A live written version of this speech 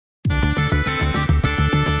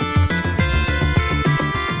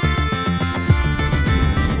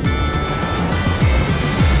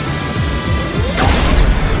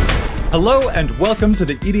Hello and welcome to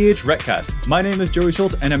the EDH Recast. My name is Joey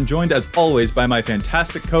Schultz and I'm joined as always by my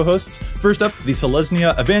fantastic co-hosts. First up, the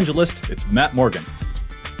Selesnya evangelist, it's Matt Morgan.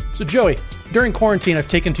 So Joey, during quarantine I've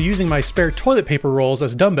taken to using my spare toilet paper rolls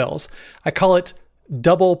as dumbbells. I call it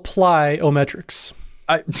double plyometrics.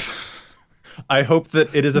 I hope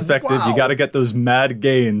that it is effective. Wow. You got to get those mad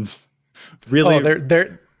gains. Really? Oh,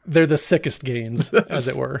 they're the sickest gains, as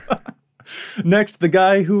it were. Next, the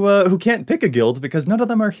guy who can't pick a guild because none of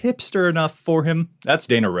them are hipster enough for him. That's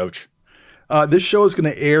Dana Roach. This show is going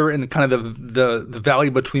to air in kind of the valley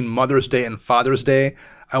between Mother's Day and Father's Day.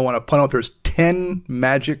 I want to point out there's 10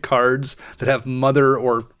 magic cards that have mother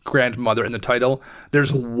or grandmother in the title.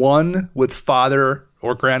 There's one with father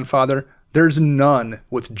or grandfather. There's none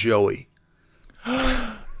with Joey.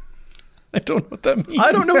 I don't know what that means.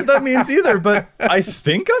 I don't know what that means either, but I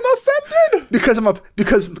think I'm offended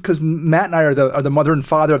because Matt and I are the mother and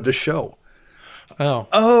father of the show.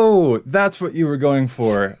 Oh, that's what you were going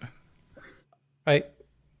for.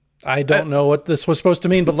 I don't know what this was supposed to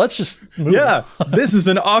mean, but let's just move. Yeah, this is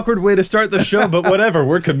an awkward way to start the show, but whatever,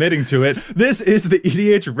 we're committing to it. This is the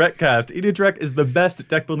EDH Recast. EDH Rec is the best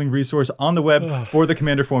deck building resource on the web for the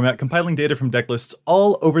Commander format, compiling data from deck lists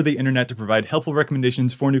all over the internet to provide helpful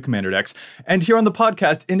recommendations for new Commander decks. And here on the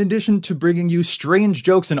podcast, in addition to bringing you strange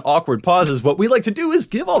jokes and awkward pauses, what we like to do is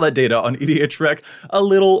give all that data on EDH Rec a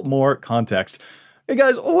little more context. Hey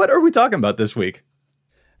guys, what are we talking about this week?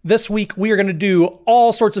 This week, we are going to do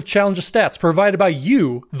all sorts of challenges stats provided by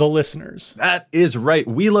you, the listeners. That is right.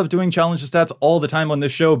 We love doing challenges stats all the time on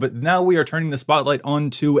this show, but now we are turning the spotlight on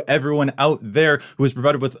to everyone out there who is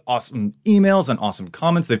provided with awesome emails and awesome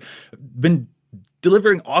comments. They've been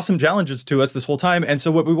delivering awesome challenges to us this whole time. And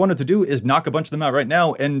so what we wanted to do is knock a bunch of them out right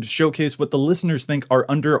now and showcase what the listeners think are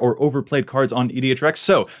under or overplayed cards on EDH Rec.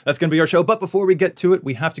 So that's going to be our show. But before we get to it,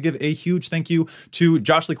 we have to give a huge thank you to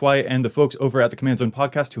Josh Lee Kwai and the folks over at the Command Zone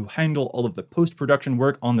podcast who handle all of the post-production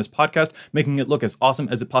work on this podcast, making it look as awesome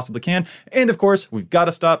as it possibly can. And of course, we've got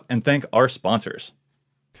to stop and thank our sponsors.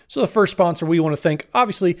 So the first sponsor we want to thank,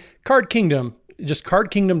 obviously, Card Kingdom. Just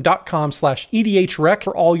cardkingdom.com/EDHREC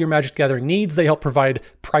for all your Magic Gathering needs. They help provide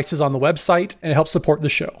prices on the website and help support the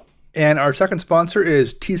show. And our second sponsor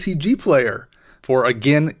is TCG Player. For,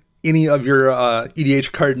 again, any of your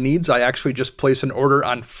EDH card needs, I actually just placed an order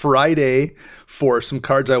on Friday for some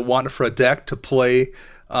cards I want for a deck to play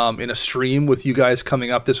in a stream with you guys coming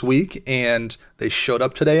up this week. And they showed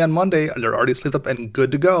up today on Monday. They're already sleeved up and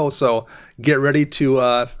good to go. So get ready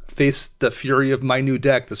to face the fury of my new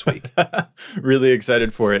deck this week. Really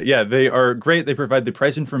excited for it. Yeah, they are great. They provide the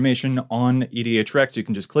price information on EDH Rec, so you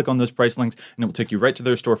can just click on those price links and it will take you right to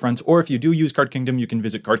their storefronts. Or if you do use Card Kingdom, you can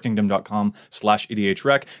visit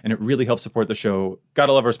cardkingdom.com/EDHRec, and it really helps support the show.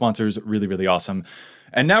 Gotta love our sponsors. Really, really awesome.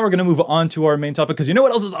 And now we're going to move on to our main topic, because you know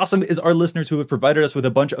what else is awesome is our listeners who have provided us with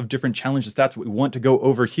a bunch of different challenge stats we want to go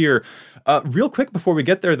over here. Real quick before we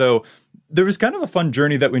get there, though, there was kind of a fun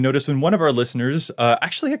journey that we noticed when one of our listeners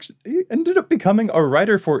actually ended up becoming a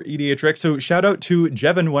writer for EDH Rec. So shout out to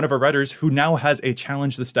Jevin, one of our writers, who now has a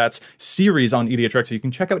Challenge the Stats series on EDH Rec. So you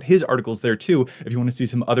can check out his articles there too if you want to see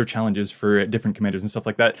some other challenges for different commanders and stuff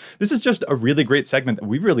like that. This is just a really great segment that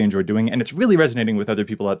we've really enjoyed doing, and it's really resonating with other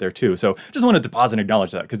people out there too. So just wanted to pause and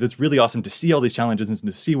acknowledge that, because it's really awesome to see all these challenges and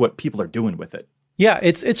to see what people are doing with it. Yeah,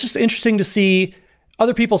 it's just interesting to see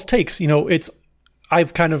other people's takes. You know,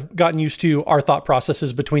 I've kind of gotten used to our thought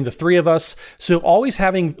processes between the three of us. So always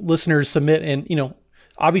having listeners submit, and, you know,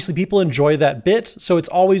 obviously people enjoy that bit. So it's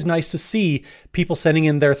always nice to see people sending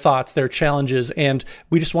in their thoughts, their challenges. And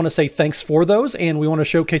we just want to say thanks for those. And we want to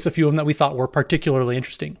showcase a few of them that we thought were particularly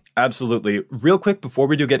interesting. Absolutely. Real quick, before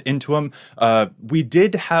we do get into them, we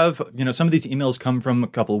did have, some of these emails come from a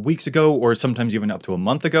couple of weeks ago, or sometimes even up to a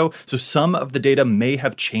month ago. So some of the data may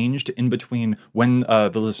have changed in between when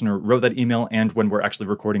the listener wrote that email and when we're actually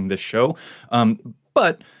recording this show.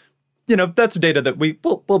 But that's data that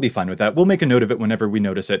we'll be fine with that. We'll make a note of it whenever we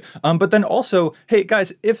notice it. But then also, hey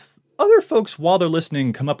guys, if other folks while they're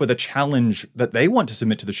listening come up with a challenge that they want to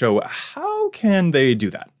submit to the show, how can they do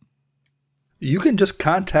that? You can just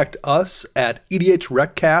contact us at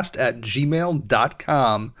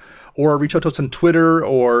edhrecast@gmail.com, or reach out to us on Twitter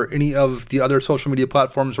or any of the other social media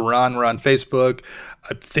platforms we're on. We're on Facebook.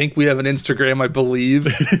 I think we have an Instagram, I believe.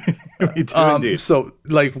 We do indeed. So,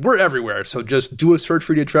 we're everywhere. So just do a search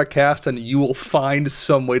for EDH Recast and you will find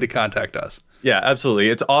some way to contact us. Yeah, absolutely.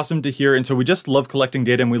 It's awesome to hear. And so we just love collecting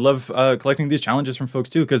data, and we love collecting these challenges from folks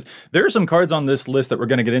too, because there are some cards on this list that we're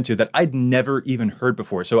going to get into that I'd never even heard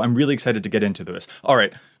before. So I'm really excited to get into this. All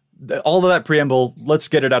right. All of that preamble, let's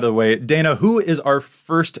get it out of the way. Dana, who is our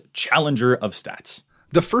first challenger of stats?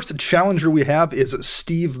 The first challenger we have is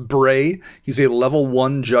Steve Bray. He's a level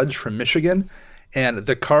 1 judge from Michigan. And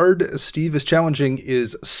the card Steve is challenging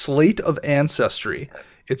is Slate of Ancestry.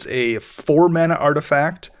 It's a 4-mana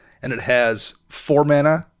artifact, and it has 4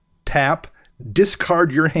 mana, tap,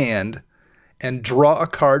 discard your hand, and draw a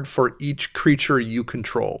card for each creature you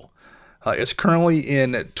control. It's currently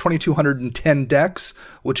in 2,210 decks,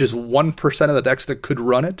 which is 1% of the decks that could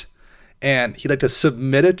run it. And he'd like to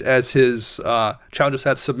submit it as his Challenger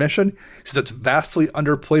Stats submission. He says it's vastly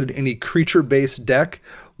underplayed in any creature-based deck,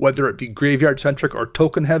 whether it be graveyard-centric or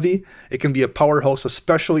token-heavy. It can be a powerhouse,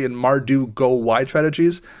 especially in Mardu go-wide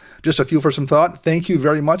strategies. Just a few for some thought. Thank you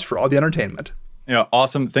very much for all the entertainment. Yeah,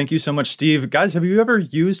 awesome. Thank you so much, Steve. Guys, have you ever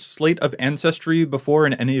used Slate of Ancestry before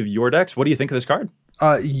in any of your decks? What do you think of this card?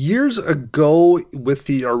 Years ago, with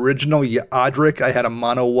the original Yadrik, I had a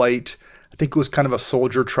mono-white, I think it was kind of a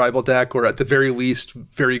soldier tribal deck, or at the very least,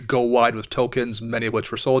 very go-wide with tokens, many of which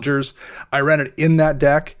were soldiers. I ran it in that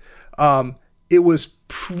deck. It was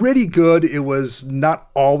pretty good. It was not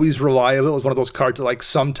always reliable. It was one of those cards that, like,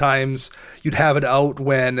 sometimes you'd have it out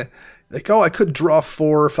when, like, oh, I could draw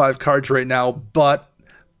 4 or 5 cards right now, but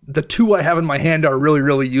the 2 I have in my hand are really,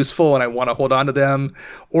 really useful and I want to hold on to them.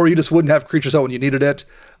 Or you just wouldn't have creatures out when you needed it.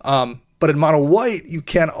 But in mono white, you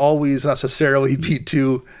can't always necessarily be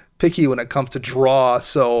too picky when it comes to draw.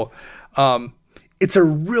 So it's a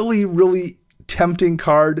really, really tempting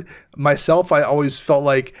card. Myself, I always felt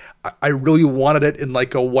like I really wanted it in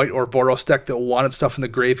like a white or Boros deck that wanted stuff in the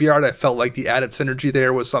graveyard. I felt like the added synergy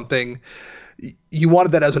there was something you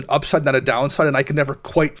wanted, that as an upside, not a downside, and I could never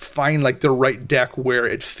quite find like the right deck where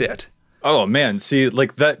it fit. Oh man, see,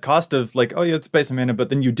 like that cost of like, oh yeah, it's base mana, but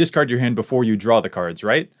then you discard your hand before you draw the cards,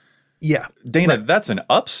 right? Yeah. Dana, right. That's an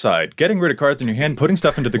upside. Getting rid of cards in your hand, putting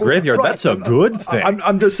stuff into the graveyard, Right. That's a good thing.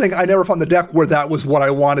 I'm just saying I never found the deck where that was what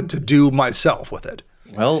I wanted to do myself with it.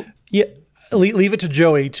 Well, Yeah, leave it to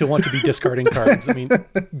Joey to want to be discarding cards. I mean,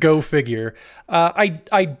 go figure.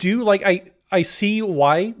 I do like, I see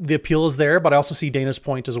why the appeal is there, but I also see Dana's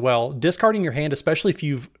point as well. Discarding your hand, especially if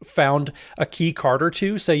you've found a key card or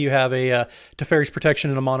two, say you have a Teferi's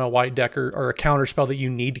Protection in a mono white deck or a counter spell that you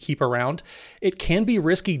need to keep around, it can be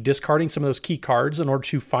risky discarding some of those key cards in order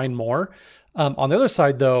to find more. On the other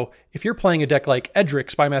side, though, if you're playing a deck like Edric,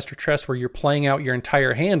 Spymaster Tress, where you're playing out your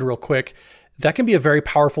entire hand real quick, that can be a very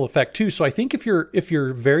powerful effect too. So I think if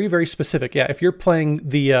you're very, very specific, if you're playing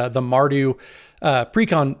the Mardu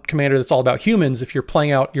Precon commander that's all about humans, if you're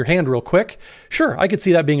playing out your hand real quick, sure, I could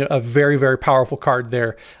see that being a very, very powerful card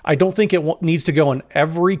there. I don't think it needs to go in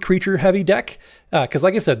every creature heavy deck because,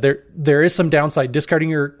 like I said, there is some downside. Discarding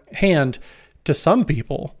your hand to some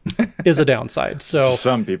people is a downside. So to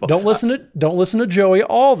some people. Don't listen to Joey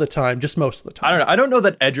all the time, just most of the time. I don't know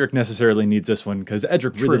that Edric necessarily needs this one because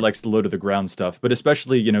Edric really likes the low to the ground stuff. But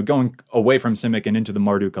especially, going away from Simic and into the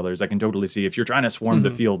Mardu colors, I can totally see if you're trying to swarm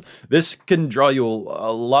the field, this can draw you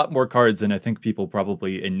a lot more cards than I think people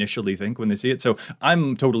probably initially think when they see it. So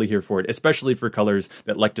I'm totally here for it, especially for colors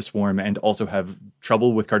that like to swarm and also have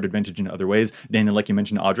trouble with card advantage in other ways. Dana, like you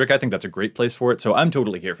mentioned, Audric, I think that's a great place for it. So I'm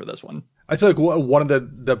totally here for this one. I feel like one of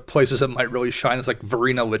the places that might really shine is like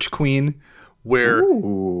Varina Lich Queen, where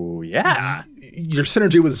Ooh, yeah. your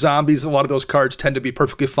synergy with zombies, a lot of those cards tend to be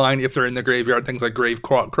perfectly fine if they're in the graveyard, things like Grave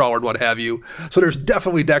Crawler, what have you. So there's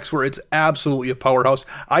definitely decks where it's absolutely a powerhouse.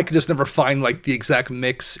 I could just never find like the exact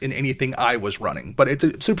mix in anything I was running, but it's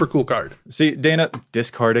a super cool card. See, Dana,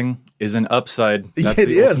 discarding is an upside. That's It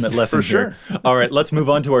the is, ultimate lesson for sure. here. All right, let's move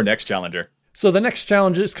on to our next challenger. So the next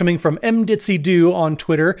challenge is coming from MDitsyDo on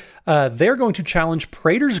Twitter. They're going to challenge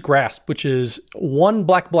Praetor's Grasp, which is 1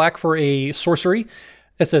 black for a sorcery.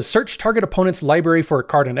 It says, search target opponent's library for a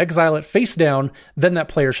card and exile it face down. Then that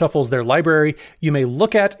player shuffles their library. You may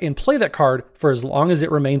look at and play that card for as long as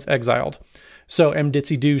it remains exiled. So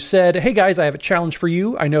MDitsyDo said, hey guys, I have a challenge for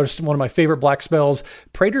you. I noticed one of my favorite black spells,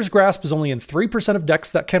 Praetor's Grasp, is only in 3% of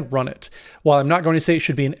decks that can run it. While I'm not going to say it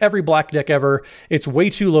should be in every black deck ever, it's way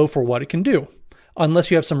too low for what it can do. Unless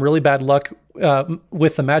you have some really bad luck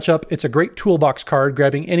with the matchup, it's a great toolbox card,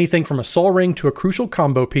 grabbing anything from a Soul Ring to a crucial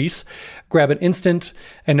combo piece. Grab an instant,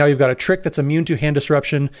 and now you've got a trick that's immune to hand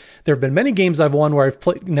disruption. There have been many games I've won where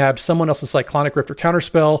I've nabbed someone else's Cyclonic Rift or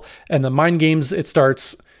counterspell, and the mind games it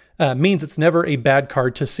starts means it's never a bad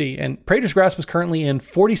card to see. And Praetor's Grasp is currently in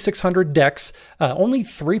 4,600 decks, only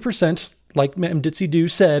 3%, like MDitsyDo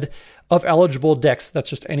said, of eligible decks. That's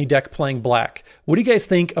just any deck playing black. What do you guys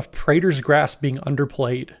think of Praetor's Grasp being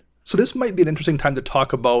underplayed? So this might be an interesting time to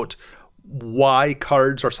talk about why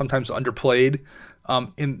cards are sometimes underplayed.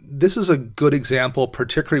 And this is a good example,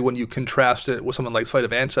 particularly when you contrast it with something like Slate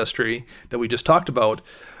of Ancestry that we just talked about.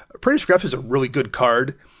 Praetor's Grasp is a really good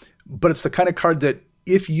card, but it's the kind of card that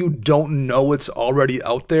if you don't know it's already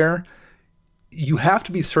out there, you have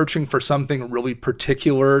to be searching for something really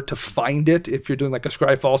particular to find it if you're doing like a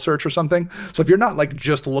Scryfall search or something. So if you're not like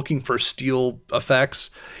just looking for steel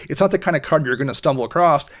effects, it's not the kind of card you're going to stumble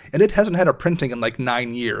across. And it hasn't had a printing in like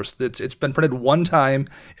 9 years. It's been printed one time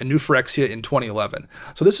in New Phyrexia in 2011.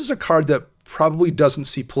 So this is a card that probably doesn't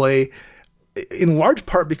see play, in large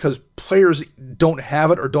part because players don't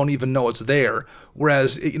have it or don't even know it's there.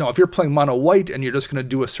 Whereas, if you're playing mono white and you're just going to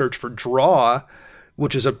do a search for draw,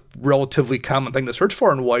 which is a relatively common thing to search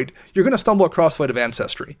for in white, you're going to stumble across Flight of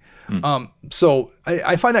Ancestry. So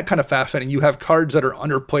I find that kind of fascinating. You have cards that are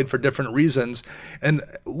underplayed for different reasons. And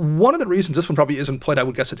one of the reasons this one probably isn't played, I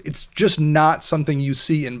would guess it's just not something you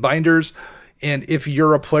see in binders. And if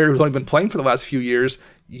you're a player who's only been playing for the last few years,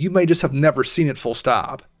 you may just have never seen it full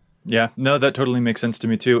stop. Yeah, no, that totally makes sense to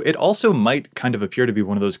me too. It also might kind of appear to be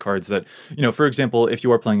one of those cards that, for example, if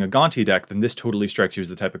you are playing a Gonti deck, then this totally strikes you as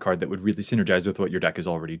the type of card that would really synergize with what your deck is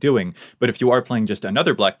already doing. But if you are playing just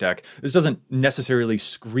another black deck, this doesn't necessarily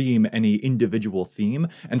scream any individual theme.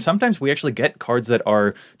 And sometimes we actually get cards that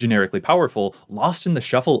are generically powerful lost in the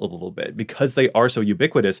shuffle a little bit because they are so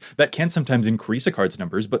ubiquitous. That can sometimes increase a card's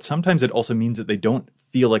numbers, but sometimes it also means that they don't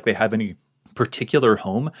feel like they have any particular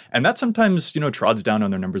home, and that sometimes trods down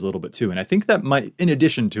on their numbers a little bit too. And I think that might, in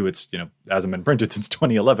addition to its hasn't been printed since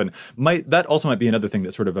 2011, that also might be another thing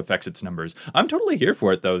that sort of affects its numbers. I'm totally here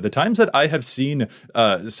for it though. The times that I have seen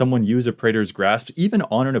someone use a Praetor's Grasp even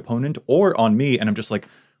on an opponent or on me, and I'm just like,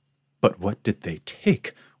 but what did they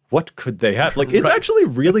take? What could they have? Like, it's actually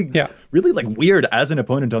really, really like weird as an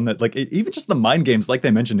opponent on that. Like, even just the mind games, like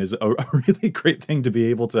they mentioned, is a really great thing to be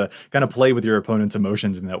able to kind of play with your opponent's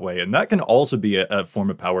emotions in that way. And that can also be a form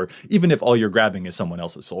of power, even if all you're grabbing is someone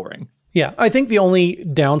else's Sol Ring. Yeah, I think the only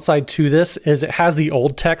downside to this is it has the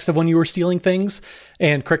old text of when you were stealing things.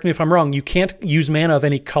 And correct me if I'm wrong, you can't use mana of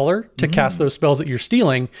any color to cast those spells that you're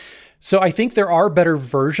stealing. So I think there are better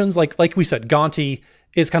versions. Like we said, Gonti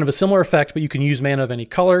is kind of a similar effect, but you can use mana of any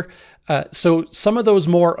color. So some of those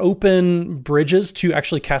more open bridges to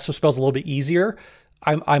actually cast those spells a little bit easier,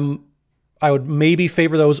 I would maybe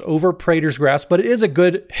favor those over Praetor's Grasp, but it is a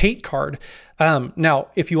good hate card. Now,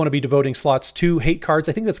 if you want to be devoting slots to hate cards,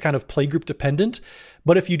 I think that's kind of playgroup dependent.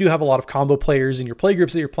 But if you do have a lot of combo players in your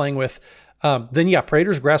playgroups that you're playing with, then yeah,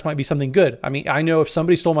 Praetor's Grasp might be something good. I mean, I know if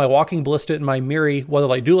somebody stole my Walking Ballista in my Miri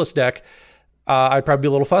Weatherlight Duelist deck, I'd probably be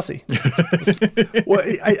a little fussy. Well,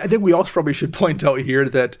 I think we also probably should point out here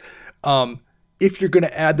that if you're going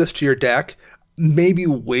to add this to your deck, maybe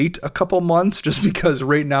wait a couple months, just because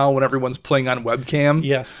right now when everyone's playing on webcam,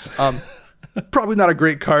 yes, probably not a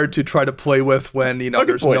great card to try to play with when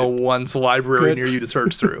there's no one's library near you to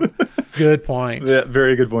search through. Good point. Yeah,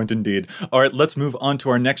 very good point indeed. All right, let's move on to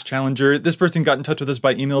our next challenger. This person got in touch with us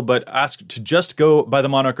by email, but asked to just go by the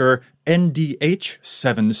moniker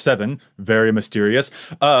NDH77. Very mysterious.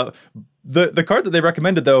 The card that they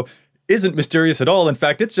recommended, though, isn't mysterious at all. In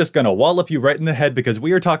fact, it's just going to wallop you right in the head because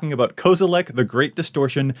we are talking about Kozilek, the Great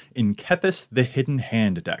Distortion, in Kethis, the Hidden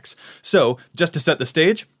Hand decks. So, just to set the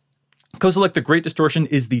stage, Kozilek, the Great Distortion,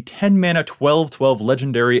 is the 10-mana 12/12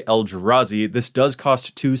 legendary Eldrazi. This does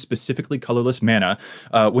cost 2 specifically colorless mana.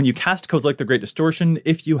 When you cast Kozilek, the Great Distortion,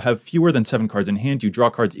 if you have fewer than 7 cards in hand, you draw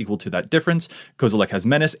cards equal to that difference. Kozilek has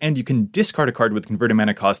Menace, and you can discard a card with converted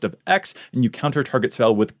mana cost of X, and you counter target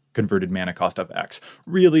spell with converted mana cost of X.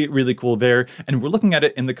 Really, really cool there. And we're looking at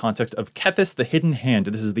it in the context of Kethis, the Hidden Hand.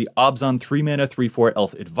 This is the Abzan 3-mana 3/4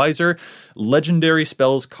 Elf Advisor. Legendary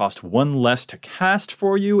spells cost 1 less to cast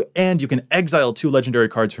for you, and you can exile 2 legendary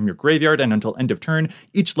cards from your graveyard, and until end of turn,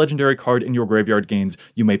 each legendary card in your graveyard gains.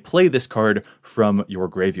 You may play this card from your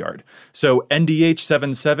graveyard. So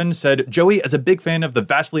NDH77 said, Joey, as a big fan of the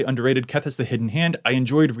vastly underrated Kethis, the Hidden Hand, I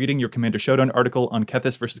enjoyed reading your Commander Showdown article on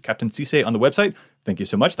Kethis versus Captain Cisse on the website. Thank you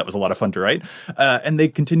so much. That was a lot of fun to write. And they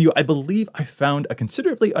continue, I believe I found a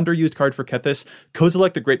considerably underused card for Kethis,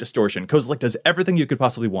 Kozilek, the Great Distortion. Kozilek does everything you could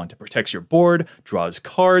possibly want. It protects your board, draws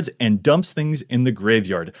cards, and dumps things in the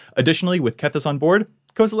graveyard. Additionally, with Kethis on board,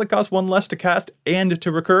 Kozilek costs 1 less to cast and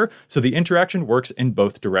to recur, so the interaction works in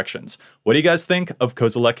both directions. What do you guys think of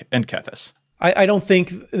Kozilek and Kethis? I don't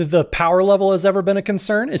think the power level has ever been a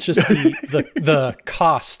concern. It's just the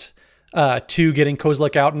cost to getting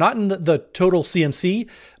Kozilek out, not in the total CMC,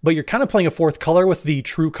 but you're kind of playing a 4th color with the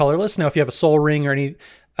true colorless. Now, if you have a Sol Ring or any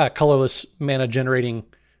colorless mana generating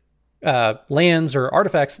lands or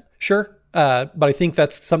artifacts, sure. But I think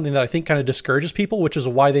that's something that I think kind of discourages people, which is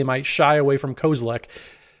why they might shy away from Kozilek.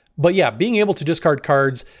 But yeah, being able to discard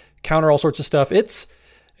cards, counter all sorts of stuff, it's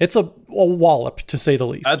It's a wallop, to say the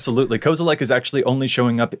least. Absolutely. Kozilek is actually only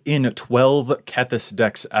showing up in 12 Kethis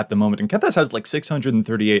decks at the moment. And Kethis has like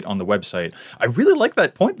 638 on the website. I really like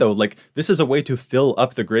that point, though. Like, this is a way to fill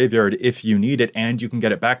up the graveyard if you need it, and you can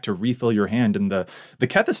get it back to refill your hand. And the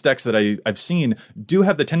Kethis decks that I've seen do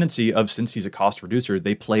have the tendency of, since he's a cost reducer,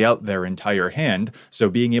 they play out their entire hand. So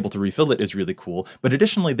being able to refill it is really cool. But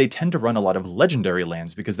additionally, they tend to run a lot of legendary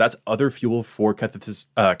lands because that's other fuel for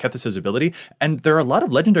Kethis' ability. And there are a lot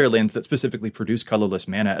of legendary lands that specifically produce colorless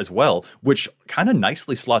mana as well, which kind of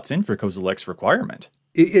nicely slots in for Kozilek's requirement.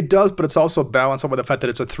 It does, but it's also balanced out by the fact that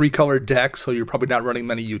it's a 3-color deck, so you're probably not running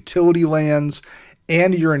many utility lands,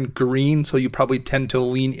 and you're in green, so you probably tend to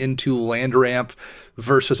lean into land ramp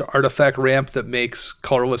versus artifact ramp that makes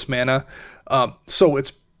colorless mana. So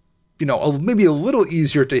it's, maybe a little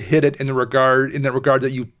easier to hit it in the regard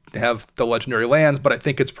that you have the legendary lands, but I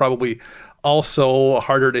think it's probably also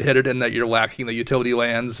harder to hit it in that you're lacking the utility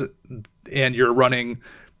lands and you're running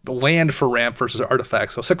the land for ramp versus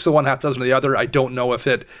artifacts. So 6 of one, half dozen of the other. I don't know if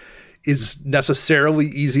it is necessarily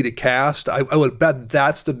easy to cast. I would bet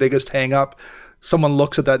that's the biggest hang up. Someone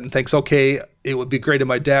looks at that and thinks, okay, it would be great in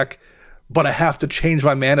my deck, but I have to change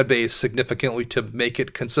my mana base significantly to make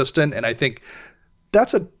it consistent. And I think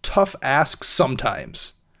that's a tough ask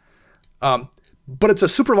sometimes. But it's a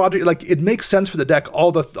super logic. Like, it makes sense for the deck.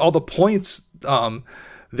 All the points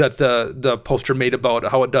that the poster made about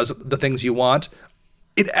how it does the things you want,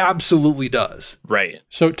 it absolutely does. Right.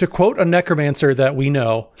 So to quote a necromancer that we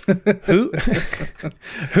know, who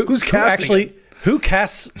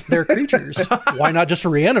casts their creatures? Why not just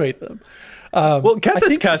reanimate them? Well,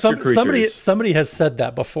 Kethis casts your creatures. Somebody has said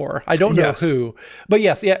that before. I don't know who. But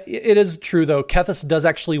yes, yeah, it is true, though. Kethis does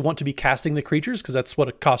actually want to be casting the creatures because that's what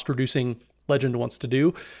a cost-reducing legend wants to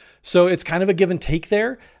do. So it's kind of a give and take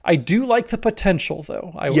there. I do like the potential,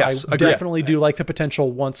 though. I definitely do like the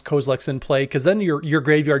potential once Kozilek's in play, because then your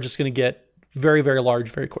graveyard is just going to get very, very large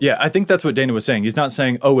very quickly. Yeah, I think that's what Dana was saying. He's not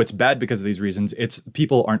saying, oh, it's bad because of these reasons. It's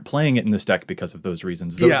people aren't playing it in this deck because of those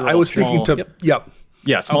reasons. Those I was speaking to... Yep.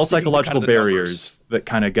 Yeah, small psychological barriers that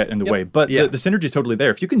kind of get in the way. But the synergy is totally there.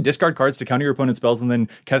 If you can discard cards to counter your opponent's spells, and then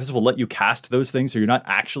Kethis will let you cast those things so you're not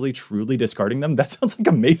actually truly discarding them, that sounds like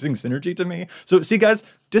amazing synergy to me. So see, guys,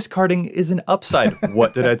 discarding is an upside.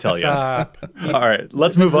 What did I tell you? All right,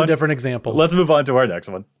 let's move on. A different example. Let's move on to our next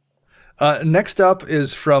one. Next up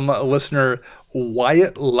is from a listener,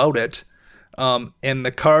 Wyatt Loudit. And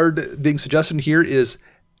the card being suggested here is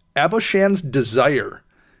Abashan's Desire.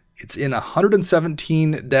 It's in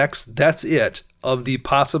 117 decks. That's it, of the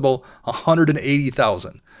possible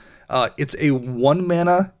 180,000. It's a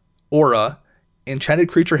 1-mana aura. Enchanted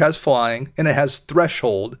creature has flying, and it has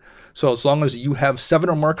threshold. So as long as you have 7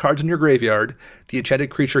 or more cards in your graveyard, the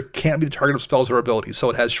enchanted creature can't be the target of spells or abilities,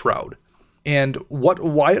 so it has Shroud. And what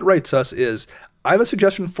Wyatt writes us is, I have a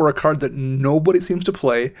suggestion for a card that nobody seems to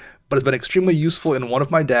play, but has been extremely useful in one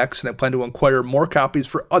of my decks, and I plan to acquire more copies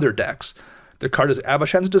for other decks. The card is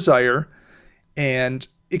Abashan's Desire, and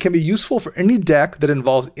it can be useful for any deck that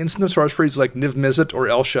involves instant sorceries like Niv Mizzet or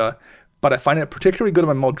Elsha, but I find it particularly good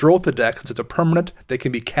in my Muldrotha deck since it's a permanent that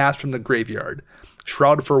can be cast from the graveyard.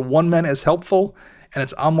 Shroud for 1 mana is helpful, and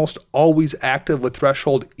it's almost always active with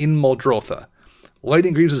Threshold in Muldrotha.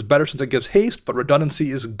 Lightning Greaves is better since it gives haste, but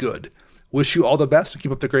redundancy is good. Wish you all the best and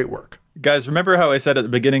keep up the great work. Guys, remember how I said at the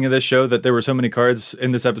beginning of this show that there were so many cards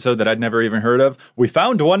in this episode that I'd never even heard of? We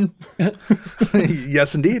found one.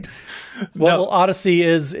 Yes, indeed. Well, Odyssey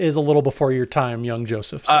is a little before your time, young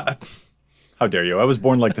Joseph. So. How dare you? I was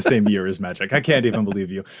born like the same year as Magic. I can't even believe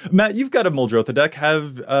you. Matt, you've got a Muldrotha deck.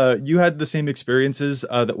 Have you had the same experiences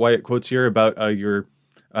that Wyatt quotes here about your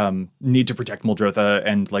need to protect Muldrotha,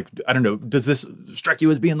 and like, I don't know, does this strike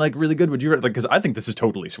you as being like really good? Would you like, because I think this is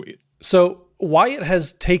totally sweet. So Wyatt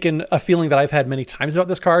has taken a feeling that I've had many times about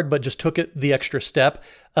this card, but just took it the extra step.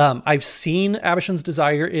 I've seen Abashan's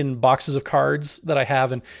Desire in boxes of cards that I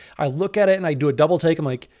have, and I look at it and I do a double take. I'm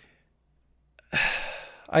like,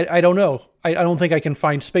 I don't know. I don't think I can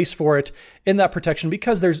find space for it in that protection,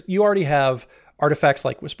 because you already have artifacts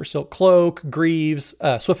like Whisper Silk Cloak, Greaves,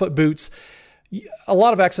 Swiftfoot Boots, a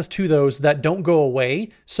lot of access to those that don't go away.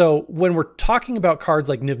 So when we're talking about cards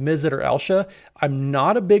like Niv Mizzet or Elsha, I'm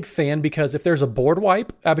not a big fan, because if there's a board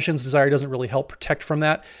wipe, Abashan's Desire doesn't really help protect from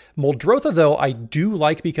that. Muldrotha, though, I do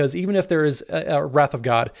like, because even if there is a Wrath of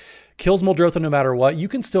God, kills Muldrotha no matter what, you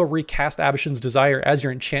can still recast Abashan's Desire as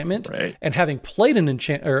your enchantment. Right. And having played a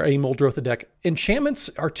Muldrotha deck, enchantments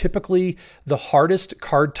are typically the hardest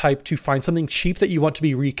card type to find something cheap that you want to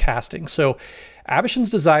be recasting. So Abashan's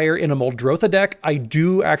Desire in a Muldrotha deck, I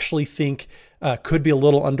do actually think could be a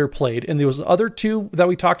little underplayed. And those other two that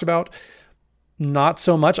we talked about, not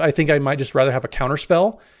so much. I think I might just rather have a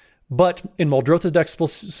counterspell. But in Muldrotha decks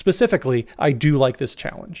specifically, I do like this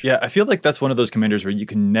challenge. Yeah, I feel like that's one of those commanders where you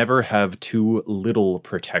can never have too little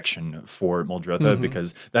protection for Muldrotha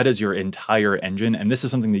because that is your entire engine. And this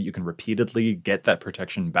is something that you can repeatedly get that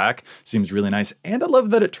protection back. Seems really nice. And I love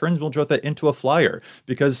that it turns Muldrotha into a flyer,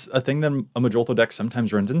 because a thing that a Muldrotha deck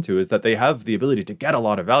sometimes runs into is that they have the ability to get a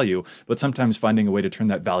lot of value, but sometimes finding a way to turn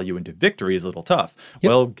that value into victory is a little tough. Yep.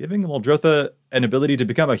 Well, giving Muldrotha an ability to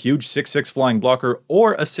become a huge 6/6 flying blocker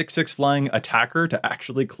or a 6/6 flying attacker to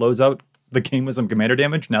actually close out the game with some commander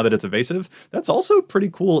damage now that it's evasive, that's also pretty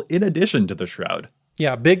cool in addition to the Shroud.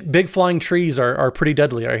 Yeah, big flying trees are pretty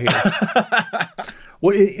deadly, I hear.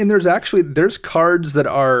 Well, and there's cards that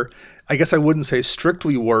are, I guess I wouldn't say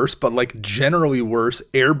strictly worse, but like generally worse.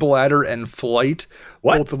 Air Bladder and Flight,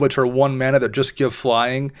 both of which are 1 mana that just give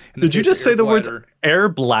flying. Did you just say the words Air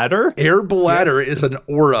Bladder? Air Bladder is an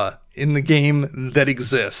aura in the game that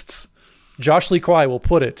exists. Josh Lee Kwai will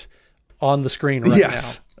put it on the screen right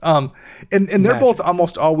now. And they're both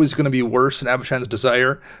almost always going to be worse than Abishan's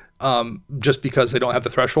Desire, just because they don't have the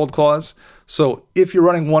threshold clause. So if you're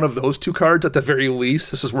running one of those two cards, at the very least,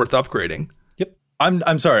 this is worth upgrading. Yep.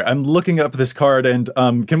 I'm sorry. I'm looking up this card, and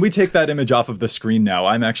can we take that image off of the screen now?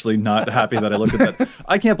 I'm actually not happy that I looked at that.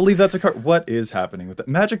 I can't believe that's a card. What is happening with that?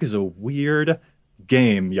 Magic is a weird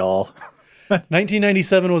game, y'all.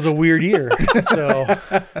 1997 was a weird year, so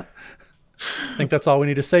I think that's all we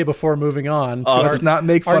need to say before moving on. Let's not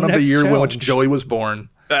make fun of the year in which Joey was born.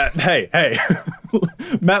 Hey,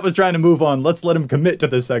 Matt was trying to move on. Let's let him commit to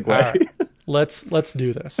this segue. Right. Let's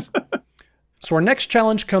do this. So our next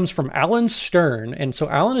challenge comes from Alan Stern, and so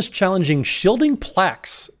Alan is challenging Shielding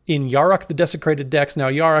Plaques in Yarok the Desecrated decks. Now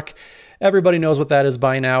Yarok, everybody knows what that is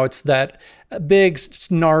by now. It's that big,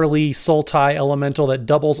 gnarly Sultai elemental that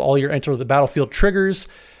doubles all your enter the battlefield triggers.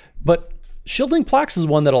 But Shielding Plaques is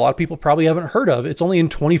one that a lot of people probably haven't heard of. It's only in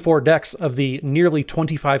 24 decks of the nearly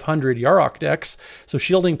 2,500 Yarok decks. So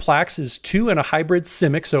Shielding Plaques is 2 and a hybrid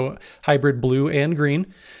Simic, so hybrid blue and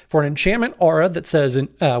green, for an enchantment aura that says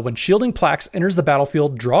when Shielding Plaques enters the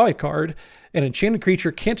battlefield, draw a card. An enchanted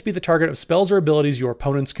creature can't be the target of spells or abilities your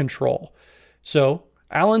opponents control. So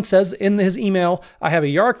Alan says in his email, I have a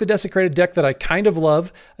Yarok the Desecrated deck that I kind of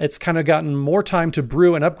love. It's kind of gotten more time to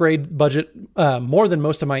brew and upgrade budget more than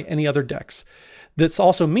most of my any other decks. This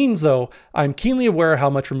also means, though, I'm keenly aware how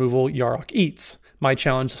much removal Yarok eats. My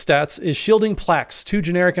challenge stats is Shielding Plaques, 2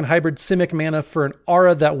 generic and hybrid Simic mana for an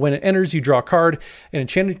aura that when it enters, you draw a card. An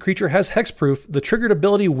enchanted creature has hexproof. The triggered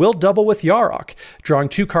ability will double with Yarok. Drawing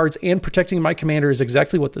 2 cards and protecting my commander is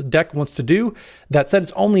exactly what the deck wants to do. That said,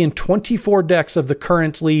 it's only in 24 decks of the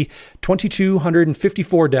currently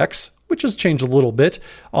 2,254 decks, which has changed a little bit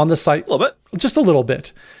on the site. A little bit. Just a little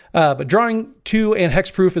bit. But drawing 2 and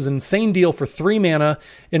hexproof is an insane deal for 3 mana.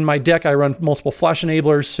 In my deck, I run multiple flash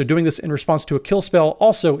enablers, so doing this in response to a kill spell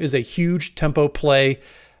also is a huge tempo play.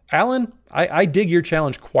 Alan, I dig your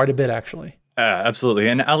challenge quite a bit, actually. Absolutely.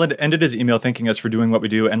 And Alan ended his email thanking us for doing what we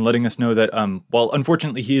do and letting us know that, while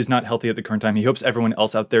unfortunately he is not healthy at the current time, he hopes everyone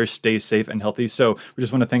else out there stays safe and healthy. So we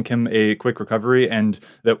just want to thank him a quick recovery, and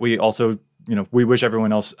that we also, we wish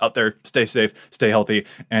everyone else out there stay safe, stay healthy.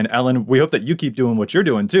 And Alan, we hope that you keep doing what you're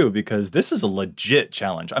doing too, because this is a legit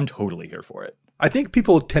challenge. I'm totally here for it. I think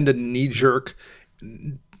people tend to knee jerk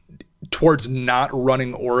towards not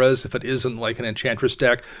running auras if it isn't like an Enchantress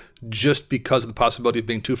deck, just because of the possibility of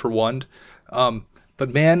being 2 for 1.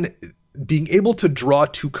 But man, being able to draw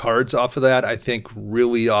 2 cards off of that, I think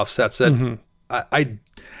really offsets it. Mm-hmm.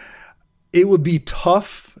 It would be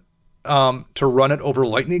tough to run it over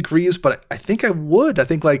Lightning Greaves, but I think I would. I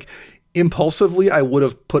think like impulsively, I would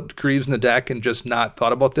have put Greaves in the deck and just not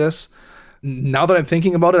thought about this. Now that I'm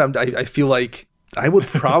thinking about it, I feel like I would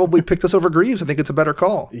probably pick this over Greaves. I think it's a better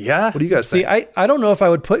call. Yeah. What do you guys think? See, I don't know if I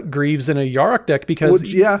would put Greaves in a Yarok deck because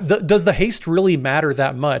does the haste really matter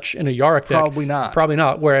that much in a Yarok deck? Probably not. Probably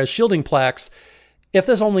not. Whereas Shielding Plaques, if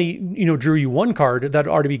this only drew you 1 card, that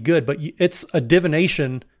ought to be good. But it's a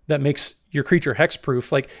divination that makes your creature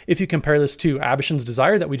hexproof. Like if you compare this to Abishan's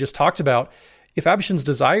Desire that we just talked about, if Abishan's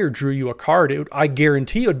Desire drew you a card, I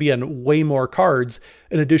guarantee it would be in way more cards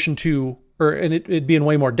in addition to, and it'd be in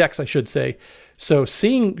way more decks, I should say. So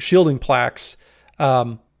seeing Shielding Plaques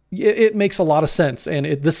it makes a lot of sense, and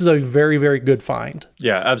this is a very, very good find.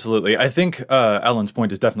 Yeah, absolutely. I think Alan's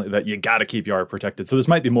point is definitely that you got to keep Yara protected. So this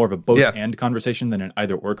might be more of a both and conversation than an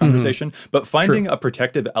either or conversation. But finding a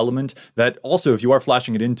protective element that also, if you are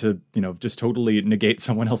flashing it into, just totally negate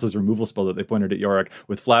someone else's removal spell that they pointed at Yorick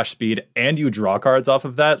with flash speed, and you draw cards off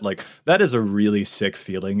of that, like that is a really sick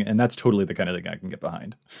feeling, and that's totally the kind of thing I can get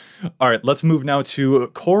behind. All right, let's move now to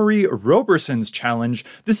Corey Roberson's challenge.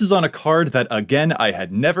 This is on a card that, again, I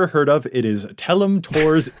had never heard of. It is Telem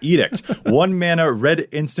Tor's Edict. 1 mana red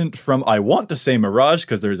instant from, I want to say Mirage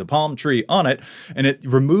because there's a palm tree on it, and it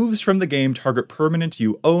removes from the game target permanent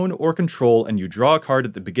you own or control, and you draw a card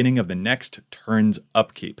at the beginning of the next turn's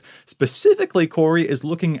upkeep. Specifically, Corey is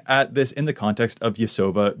looking at this in the context of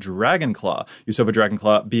Yasova Dragonclaw. Yasova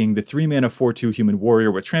Dragonclaw being the 3 mana 4/2 human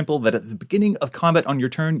warrior with trample that at the beginning of combat on your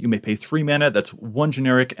turn, you may pay 3 mana. That's 1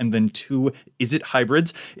 generic and then 2 Izzet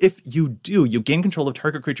hybrids. If you do, you gain control of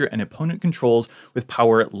target creature and opponent controls with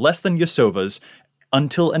power less than Yasova's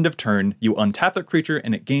until end of turn. You untap that creature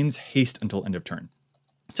and it gains haste until end of turn.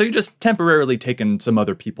 So you're just temporarily taking some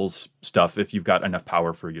other people's stuff if you've got enough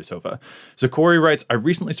power for Yasova. So Corey writes, I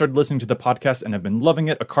recently started listening to the podcast and have been loving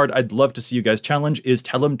it. A card I'd love to see you guys challenge is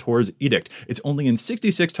Telem Tor's Edict. It's only in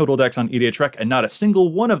 66 total decks on EDH Rec, and not a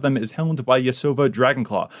single one of them is helmed by Yasova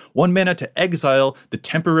Dragonclaw. 1 mana to exile the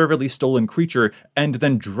temporarily stolen creature and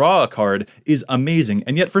then draw a card is amazing.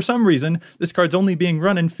 And yet for some reason, this card's only being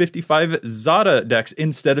run in 55 Zada decks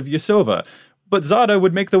instead of Yasova. But Zada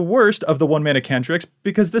would make the worst of the 1 mana cantrips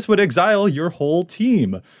because this would exile your whole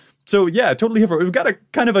team. So yeah, totally. We've got a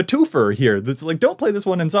kind of a twofer here. That's like, don't play this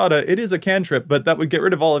one in Zada. It is a cantrip, but that would get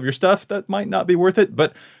rid of all of your stuff. That might not be worth it.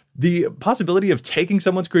 But the possibility of taking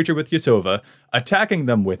someone's creature with Yasova, attacking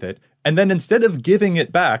them with it, and then instead of giving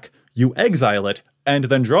it back, you exile it and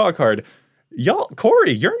then draw a card. Y'all,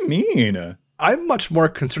 Corey, you're mean. I'm much more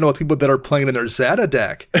concerned about people that are playing in their Zada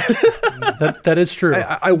deck. That is true.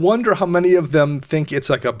 I wonder how many of them think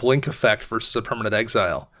it's like a blink effect versus a permanent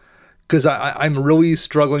exile. Because I'm really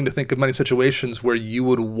struggling to think of many situations where you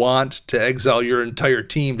would want to exile your entire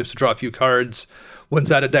team just to draw a few cards when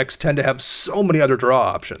Zada decks tend to have so many other draw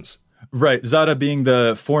options. Right, Zada being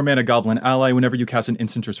the 4 mana goblin ally. Whenever you cast an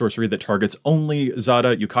instant or sorcery that targets only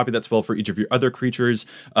Zada, you copy that spell for each of your other creatures,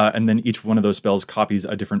 and then each one of those spells copies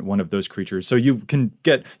a different one of those creatures. So you can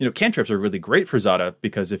get, cantrips are really great for Zada,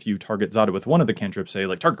 because if you target Zada with one of the cantrips, say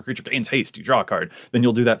like target creature gains haste, you draw a card, then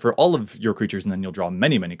you'll do that for all of your creatures, and then you'll draw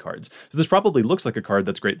many, many cards. So this probably looks like a card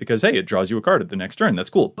that's great because, hey, it draws you a card at the next turn. That's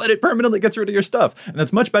cool. But it permanently gets rid of your stuff. And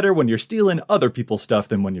that's much better when you're stealing other people's stuff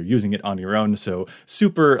than when you're using it on your own. So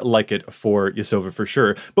super like it for Yasova for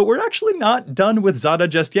sure. But we're actually not done with Zada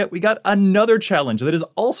just yet. We got another challenge that is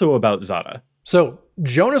also about Zada. So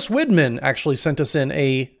Jonas Widman actually sent us in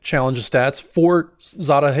a challenge of stats for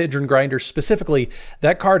Zada Hedron Grinder specifically.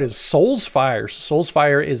 That card is Soul's Fire. Soul's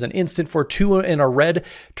Fire is an instant for 2 and a red.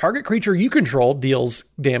 Target creature you control deals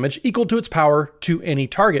damage equal to its power to any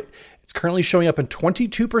target. It's currently showing up in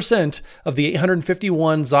 22% of the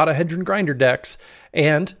 851 Zada Hedron Grinder decks,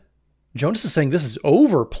 and Jonas is saying this is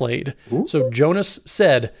overplayed. Ooh. So Jonas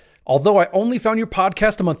said, although I only found your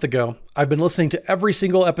podcast a month ago, I've been listening to every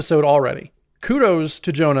single episode already. Kudos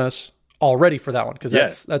to Jonas already for that one, because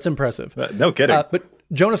that's impressive. No kidding. But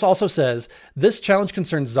Jonas also says, this challenge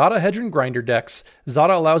concerns Zada Hedron Grinder decks.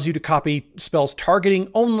 Zada allows you to copy spells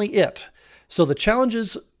targeting only it. So the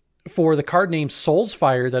challenges for the card name Soul's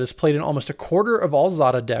Fire that is played in almost a quarter of all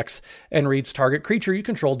Zada decks and reads target creature you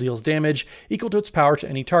control deals damage equal to its power to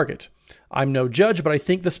any target. I'm no judge, but I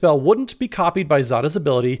think the spell wouldn't be copied by Zada's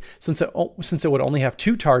ability since it would only have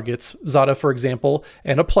 2 targets, Zada for example,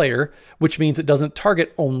 and a player, which means it doesn't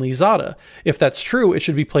target only Zada. If that's true, it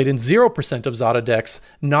should be played in 0% of Zada decks,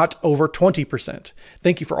 not over 20%.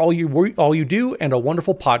 Thank you for all you do and a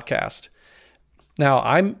wonderful podcast. Now,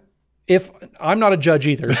 I'm not a judge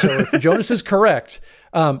either, so if Jonas is correct,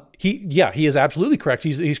 he is absolutely correct.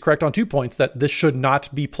 He's correct on 2 points that this should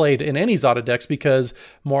not be played in any Zada decks because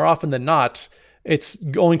more often than not, it's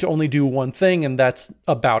going to only do one thing, and that's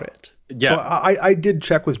about it. Yeah. So I did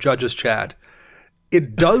check with Judge's chat.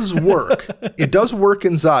 It does work. It does work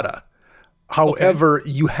in Zada. However,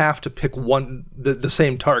 you have to pick the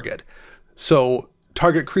same target. So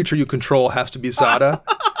target creature you control has to be Zada.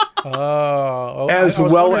 As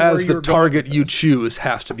well as the target you choose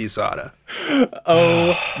has to be Zada.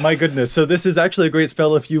 Oh my goodness. So this is actually a great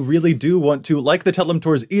spell if you really do want to, like the Telem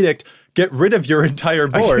Tor's Edict, get rid of your entire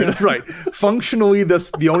board. Right. Functionally,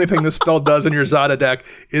 the only thing this spell does in your Zada deck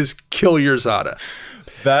is kill your Zada.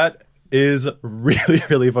 That is really,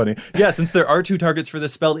 really funny. Yeah, since there are 2 targets for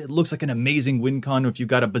this spell, it looks like an amazing win con if you've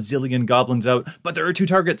got a bazillion goblins out, but there are 2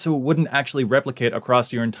 targets, so it wouldn't actually replicate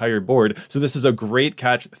across your entire board. So this is a great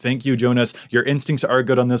catch. Thank you, Jonas. Your instincts are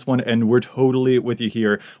good on this one, and we're totally with you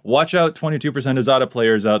here. Watch out, 22% Azada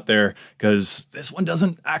players out there, because this one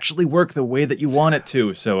doesn't actually work the way that you want it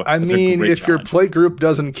to. So I mean, if your play group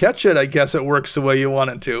doesn't catch it, I guess it works the way you want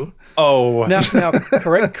it to. Oh. Now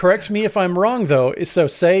correct me if I'm wrong, though. So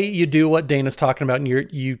say you do what Dana's talking about, and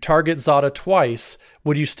you target Zada twice.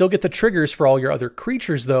 Would you still get the triggers for all your other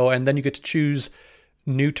creatures, though, and then you get to choose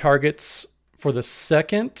new targets for the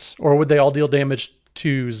second? Or would they all deal damage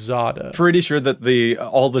to Zada? Pretty sure that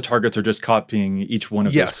all the targets are just copying each one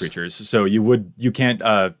of those creatures. So you can't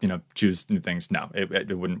choose new things. No,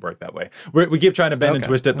 it wouldn't work that way. We keep trying to bend and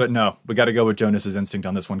twist it, but no, we got to go with Jonas's instinct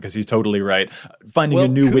on this one because he's totally right. Finding a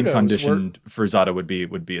new win condition for Zada would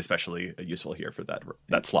be especially useful here for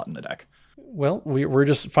that slot in the deck. Well, we're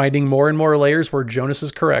just finding more and more layers where Jonas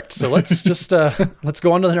is correct. So let's just let's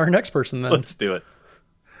go on to our next person then. Let's do it.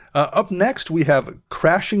 Up next, we have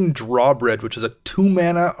Crashing Drawbridge, which is a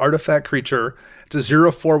 2-mana artifact creature. It's a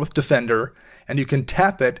 0/4 with Defender, and you can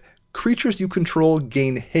tap it. Creatures you control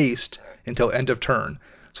gain haste until end of turn.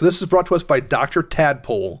 So this is brought to us by Dr.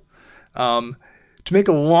 Tadpole. To make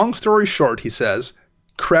a long story short, he says,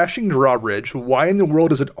 Crashing Drawbridge, why in the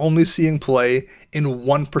world is it only seeing play in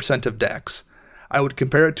 1% of decks? I would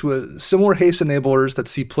compare it to similar haste enablers that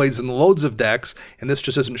see plays in loads of decks, and this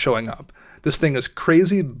just isn't showing up. This thing is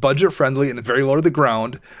crazy, budget-friendly, and very low to the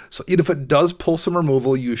ground, so even if it does pull some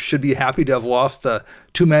removal, you should be happy to have lost a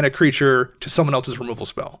 2-mana creature to someone else's removal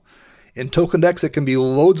spell. In token decks, it can be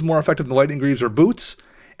loads more effective than Lightning Greaves or Boots,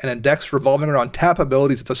 and in decks revolving around tap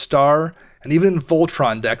abilities, it's a star, and even in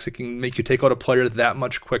Voltron decks, it can make you take out a player that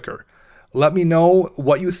much quicker. Let me know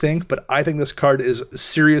what you think, but I think this card is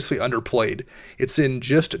seriously underplayed. It's in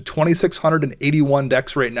just 2,681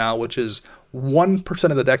 decks right now, which is 1%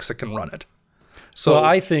 of the decks that can run it. So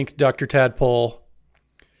I think, Dr. Tadpole,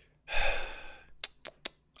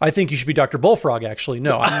 I think you should be Dr. Bullfrog, actually.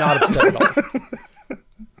 No, I'm not upset at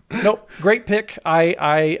all. Nope, great pick.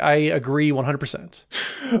 I agree 100%.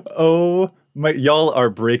 Oh, y'all are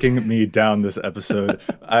breaking me down this episode.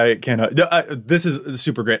 I cannot. This is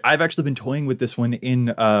super great. I've actually been toying with this one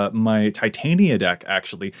in my Titania deck,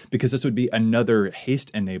 actually, because this would be another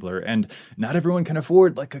haste enabler, and not everyone can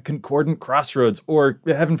afford like a Concordant Crossroads or,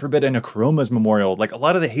 heaven forbid, an Akroma's Memorial. Like a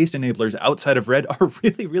lot of the haste enablers outside of red are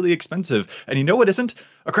really, really expensive. And you know what isn't?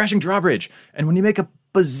 A Crashing Drawbridge. And when you make a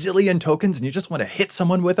bazillion tokens and you just want to hit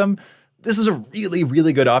someone with them, this is a really,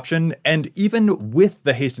 really good option, and even with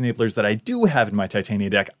the haste enablers that I do have in my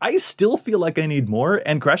Titania deck, I still feel like I need more,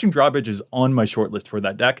 and Crashing Drawbridge is on my shortlist for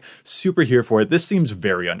that deck. Super here for it. This seems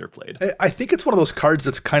very underplayed. I think it's one of those cards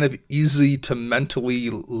that's kind of easy to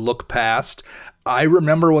mentally look past. I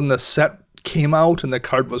remember when the set came out and the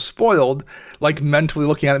card was spoiled, like mentally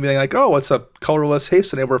looking at it and being like, oh, it's a colorless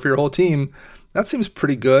haste enabler for your whole team. That seems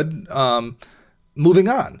pretty good. Moving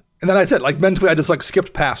on. And then I said, like, mentally, I just, like,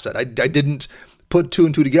 skipped past it. I didn't put 2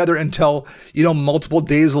 and 2 together until, multiple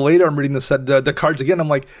days later, I'm reading the cards again. I'm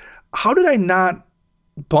like, how did I not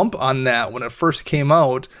bump on that when it first came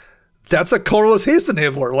out? That's a colorless haste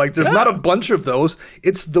enabler. Like, there's not a bunch of those.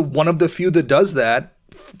 It's the one of the few that does that,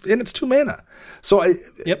 and it's 2 mana. So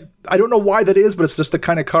I don't know why that is, but it's just the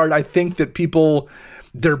kind of card I think that people,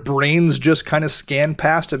 their brains just kind of scan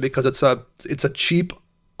past it because it's a cheap,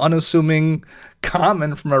 unassuming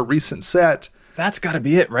common from a recent set. That's got to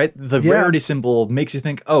be it, right? The rarity symbol makes you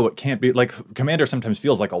think, oh, it can't be, like, Commander sometimes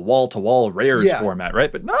feels like a wall-to-wall rares format,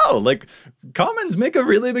 right? But no, like, commons make a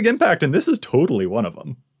really big impact, and this is totally one of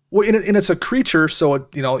them. Well, and it's a creature, so,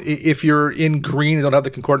 if you're in green and don't have the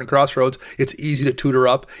Concordant Crossroads, it's easy to tutor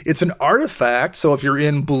up. It's an artifact, so if you're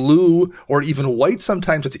in blue or even white,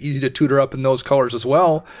 sometimes it's easy to tutor up in those colors as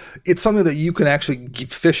well. It's something that you can actually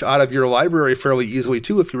fish out of your library fairly easily,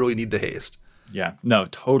 too, if you really need the haste. Yeah, no,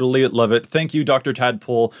 totally love it. Thank you, Dr.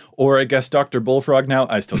 Tadpole, or I guess Dr. Bullfrog now.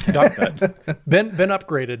 I still can't do that. Been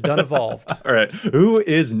upgraded, done evolved. All right, who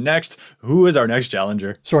is next? Who is our next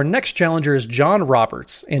challenger? So our next challenger is John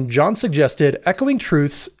Roberts, and John suggested Echoing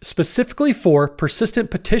Truths specifically for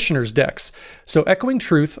Persistent Petitioners decks. So Echoing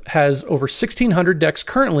Truth has over 1,600 decks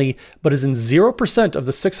currently, but is in 0% of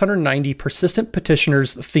the 690 Persistent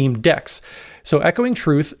Petitioners themed decks. So Echoing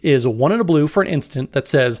Truth is 1 and a blue for an instant that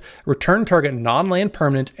says return target non-land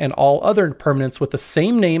permanent and all other permanents with the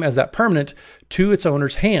same name as that permanent to its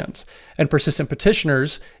owner's hands. And Persistent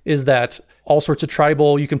Petitioners is that all sorts of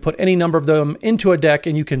tribal. You can put any number of them into a deck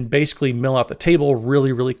and you can basically mill out the table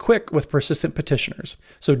really, really quick with Persistent Petitioners.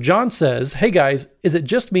 So John says, hey guys, is it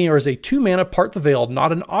just me or is a 2-mana Part the Veil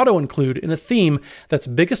not an auto-include in a theme that's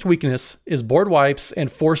biggest weakness is board wipes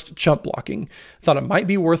and forced chump blocking? Thought it might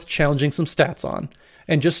be worth challenging some stats on.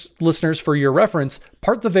 And just listeners, for your reference,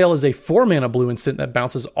 Part the Veil is a 4-mana blue instant that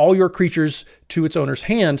bounces all your creatures to its owner's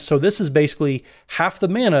hand. So this is basically half the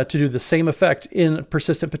mana to do the same effect in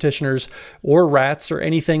Persistent Petitioners or Rats or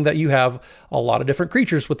anything that you have a lot of different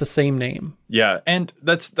creatures with the same name. Yeah, and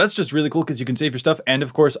that's just really cool because you can save your stuff. And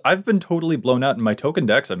of course, I've been totally blown out in my token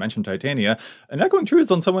decks. I mentioned Titania. And Echoing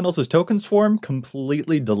Truths on someone else's token swarm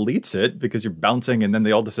completely deletes it because you're bouncing and then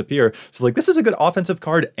they all disappear. So like, this is a good offensive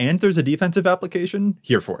card and there's a defensive application.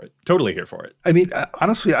 Here for it. Totally here for it. I mean,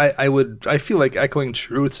 honestly, I feel like Echoing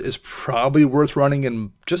Truths is probably worth running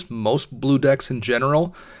in just most blue decks in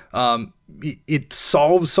general. It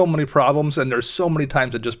solves so many problems, and there's so many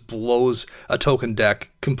times it just blows a token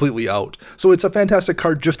deck completely out. So it's a fantastic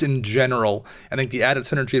card just in general. I think the added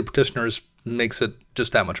synergy of Petitioners makes it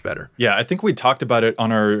just that much better. Yeah, I think we talked about it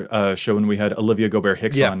on our show when we had Olivia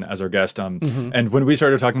Gobert-Hicks on as our guest. And when we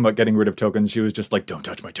started talking about getting rid of tokens, she was just like, don't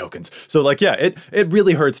touch my tokens. So like, yeah, it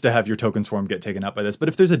really hurts to have your token swarm get taken out by this. But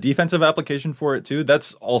if there's a defensive application for it too,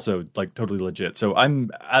 that's also like totally legit. So I'm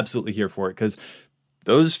absolutely here for it because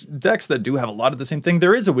those decks that do have a lot of the same thing,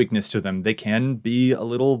 there is a weakness to them. They can be a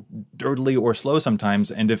little dirtily or slow sometimes.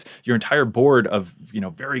 And if your entire board of,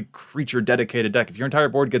 very creature dedicated deck, if your entire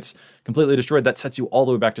board gets completely destroyed, that sets you all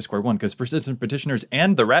the way back to square one because Persistent Petitioners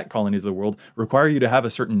and the rat colonies of the world require you to have a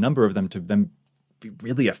certain number of them to then be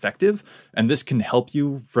really effective. And this can help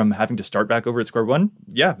you from having to start back over at square one.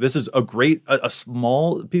 Yeah, this is a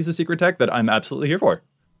small piece of secret tech that I'm absolutely here for.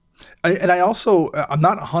 I'm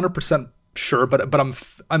not 100% sure, but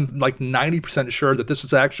I'm like 90% sure that this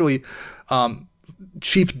is actually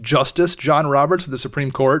Chief Justice John Roberts of the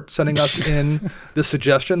Supreme Court sending us in this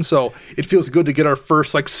suggestion. So it feels good to get our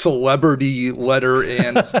first like celebrity letter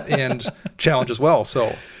and challenge as well.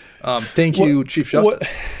 So thank you, Chief Justice.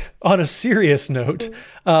 On a serious note,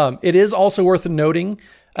 it is also worth noting.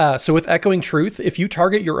 So with Echoing Truth, if you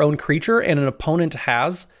target your own creature and an opponent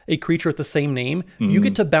has a creature with the same name, you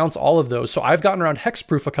get to bounce all of those. So I've gotten around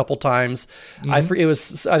Hexproof a couple times. I think it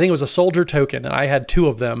was a soldier token and I had 2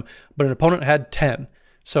 of them, but an opponent had 10.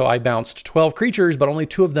 So I bounced 12 creatures, but only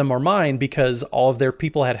 2 of them are mine because all of their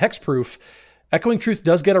people had Hexproof. Echoing Truth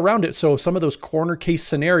does get around it. So some of those corner case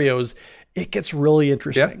scenarios, it gets really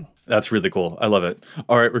interesting. Yeah. That's really cool. I love it.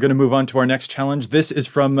 All right, we're going to move on to our next challenge. This is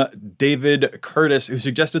from David Curtis, who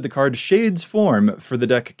suggested the card Shades Form for the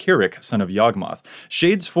deck Kirik, Son of Yawgmoth.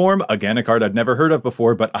 Shades Form, again, a card I've never heard of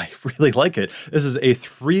before, but I really like it. This is a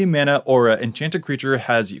 3-mana aura. Enchanted creature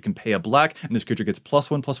you can pay a black, and this creature gets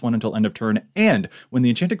 +1/+1 until end of turn. And when the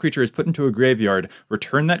enchanted creature is put into a graveyard,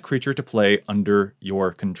 return that creature to play under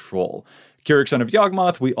your control. Kirik, Son of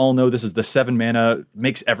Yawgmoth, we all know this is the 7 mana,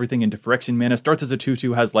 makes everything into Phyrexian mana, starts as a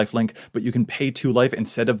 2/2, has lifelink, but you can pay 2 life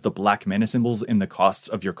instead of the black mana symbols in the costs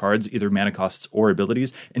of your cards, either mana costs or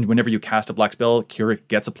abilities. And whenever you cast a black spell, Kirik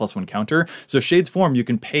gets a +1 counter. So Shades Form, you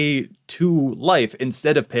can pay 2 life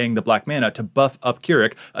instead of paying the black mana to buff up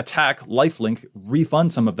Kirik, attack, lifelink,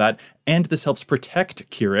 refund some of that, and this helps protect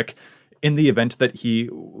Kirik in the event that he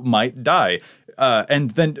might die.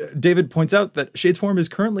 And then David points out that Shades Form is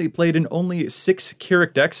currently played in only 6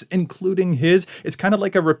 Kirik decks, including his. It's kind of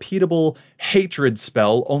like a repeatable hatred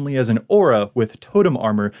spell, only as an aura with totem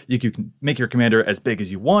armor. You can make your commander as big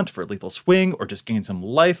as you want for a lethal swing, or just gain some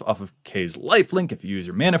life off of K's lifelink if you use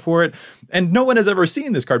your mana for it. And no one has ever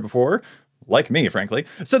seen this card before, like me, frankly.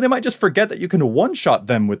 So they might just forget that you can one-shot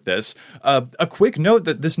them with this. A quick note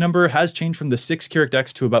that this number has changed from the 6 Kirik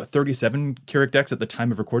decks to about 37 Kirik decks at the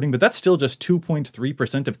time of recording, but that's still just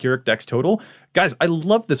 2.3% of Kirik decks total. Guys, I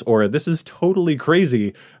love this aura. This is totally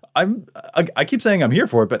crazy. I keep saying I'm here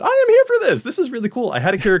for it, but I am here for this. This is really cool. I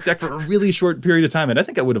had a Kirik deck for a really short period of time, and I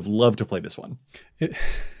think I would have loved to play this one.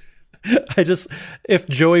 If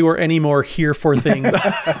Joey were any more here for things,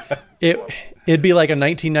 it'd be like a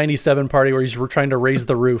 1997 party where he's trying to raise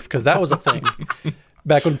the roof, because that was a thing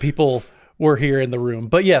back when people were here in the room.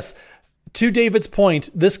 But yes, to David's point,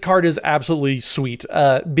 this card is absolutely sweet.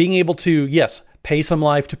 Being able to, yes, pay some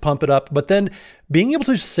life to pump it up, but then being able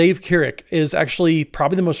to save Kirik is actually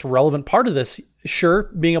probably the most relevant part of this. Sure,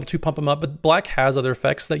 being able to pump him up, but black has other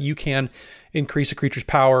effects that you can increase a creature's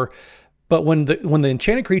power. But when the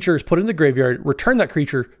enchanted creature is put in the graveyard, return that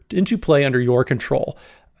creature into play under your control.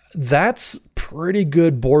 That's pretty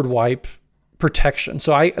good board wipe protection.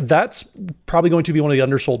 So that's probably going to be one of the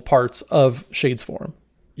undersold parts of Shades Form.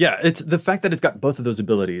 Yeah, it's the fact that it's got both of those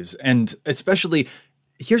abilities. And especially,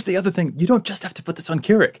 here's the other thing. You don't just have to put this on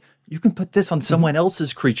Keurig. You can put this on someone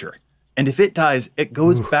else's creature. And if it dies, it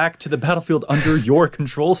goes back to the battlefield under your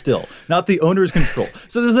control still, not the owner's control.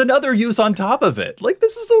 So there's another use on top of it. Like,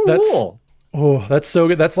 this is so cool. Oh, that's so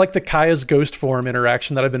good. That's like the Kaya's Ghost Form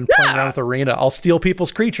interaction that I've been playing around with Arena. I'll steal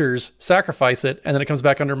people's creatures, sacrifice it, and then it comes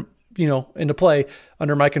back under, into play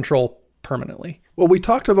under my control permanently. Well, we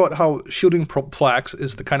talked about how shielding plaques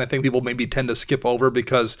is the kind of thing people maybe tend to skip over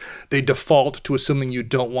because they default to assuming you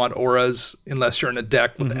don't want auras unless you're in a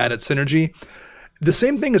deck with added synergy. The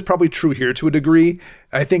same thing is probably true here to a degree.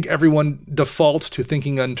 I think everyone defaults to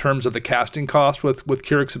thinking in terms of the casting cost with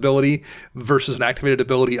Keurig's ability versus an activated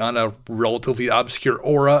ability on a relatively obscure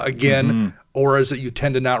aura. Again, auras that you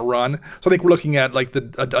tend to not run. So I think we're looking at like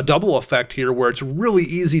a double effect here where it's really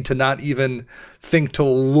easy to not even think to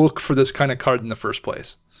look for this kind of card in the first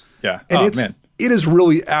place. Yeah. And it is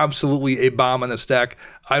really absolutely a bomb in this deck.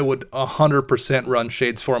 I would 100% run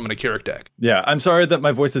Shades Form in a Keurig deck. Yeah, I'm sorry that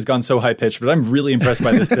my voice has gone so high-pitched, but I'm really impressed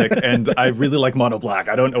by this pick, and I really like Mono Black.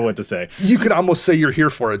 I don't know what to say. You could almost say you're here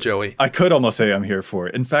for it, Joey. I could almost say I'm here for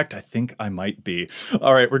it. In fact, I think I might be.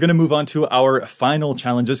 All right, we're going to move on to our final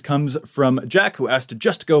challenge. This comes from Jack, who asked to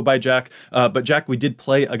just go by Jack. But Jack, we did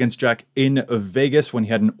play against Jack in Vegas when he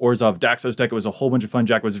had an Orzhov Daxos deck. It was a whole bunch of fun.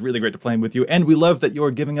 Jack was really great to playing with you, and we love that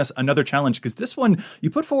you're giving us another challenge, because this one, you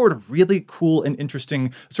put forward a really cool and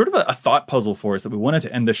interesting sort of a thought puzzle for us that we wanted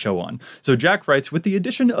to end the show on. So Jack writes, with the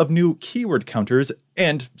addition of new keyword counters,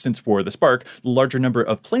 and since War of the Spark, the larger number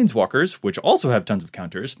of planeswalkers, which also have tons of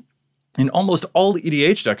counters, in almost all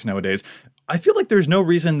EDH decks nowadays, I feel like there's no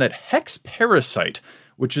reason that Hex Parasite,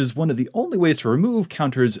 which is one of the only ways to remove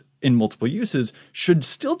counters in multiple uses, should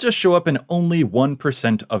still just show up in only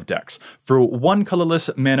 1% of decks. For 1 colorless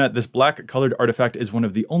mana, this black colored artifact is one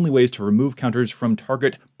of the only ways to remove counters from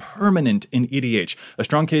target permanent in EDH. A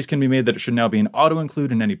strong case can be made that it should now be an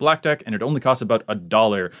auto-include in any black deck, and it only costs about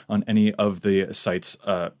 $1 on any of the sites,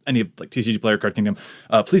 any of like TCG Player, Card Kingdom.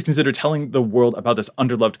 Please consider telling the world about this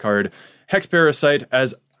underloved card. Hex Parasite,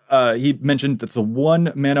 as he mentioned, that's a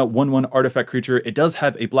 1 mana 1/1 artifact creature. It does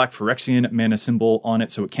have a black Phyrexian mana symbol on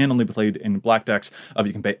it, so it can only be played in black decks.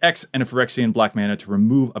 You can pay X and a Phyrexian black mana to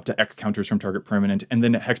remove up to X counters from target permanent, and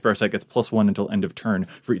then Hex Parasite gets +1 until end of turn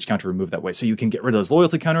for each counter removed that way. So you can get rid of those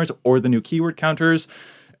loyalty counters or the new keyword counters.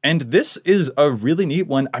 And this is a really neat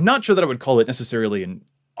one. I'm not sure that I would call it necessarily an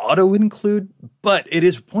auto-include, but it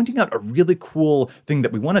is pointing out a really cool thing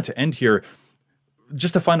that we wanted to end here.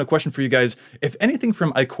 Just a final question for you guys. If anything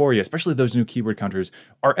from Ikoria, especially those new keyword counters,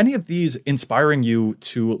 are any of these inspiring you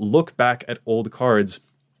to look back at old cards,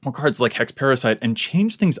 or cards like Hex Parasite, and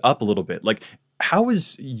change things up a little bit? Like, how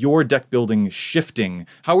is your deck building shifting?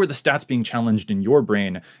 How are the stats being challenged in your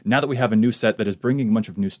brain now that we have a new set that is bringing a bunch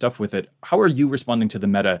of new stuff with it? How are you responding to the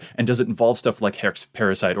meta? And does it involve stuff like Hex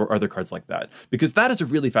Parasite or other cards like that? Because that is a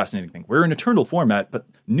really fascinating thing. We're an Eternal format, but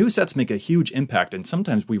new sets make a huge impact, and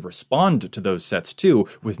sometimes we respond to those sets too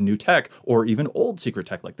with new tech or even old secret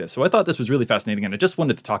tech like this. So I thought this was really fascinating, and I just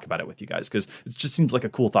wanted to talk about it with you guys because it just seems like a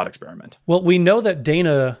cool thought experiment. Well, we know that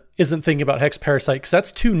Dana isn't thinking about Hex Parasite because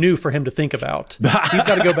that's too new for him to think about. He's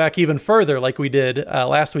got to go back even further, like we did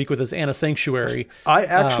last week with his Anna Sanctuary. I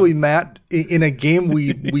actually, Matt, in a game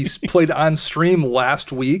we played on stream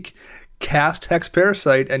last week, cast Hex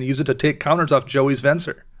Parasite and used it to take counters off Joey's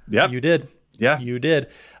Venser. Yeah, you did. Yeah, you did.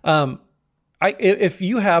 If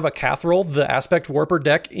you have a Cathrol, the Aspect Warper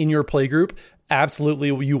deck in your playgroup, absolutely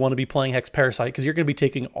you want to be playing Hex Parasite because you're going to be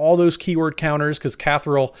taking all those keyword counters, because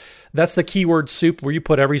Cathrol, that's the keyword soup where you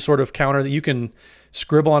put every sort of counter that you can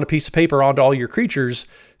scribble on a piece of paper onto all your creatures.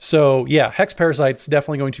 So yeah, Hex Parasite's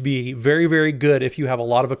definitely going to be very, very good if you have a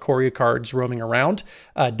lot of Ikoria cards roaming around.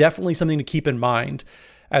 Definitely something to keep in mind.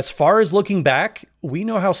 As far as looking back, we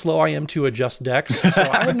know how slow I am to adjust decks, so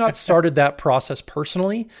I have not started that process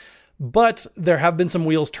personally. But there have been some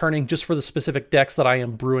wheels turning just for the specific decks that I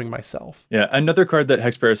am brewing myself. Yeah, another card that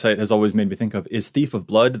Hex Parasite has always made me think of is Thief of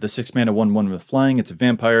Blood, the 6 mana 1/1 with flying. It's a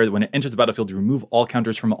vampire. When it enters the battlefield, you remove all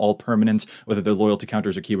counters from all permanents, whether they're loyalty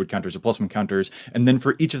counters or keyword counters or +1 counters. And then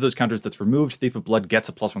for each of those counters that's removed, Thief of Blood gets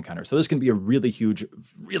a +1 counter. So this can be a really huge,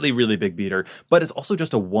 really, really big beater. But it's also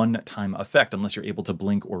just a one-time effect unless you're able to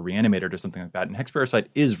blink or reanimate it or something like that. And Hex Parasite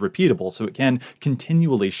is repeatable, so it can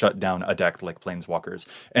continually shut down a deck like Planeswalkers.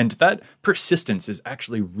 And that persistence is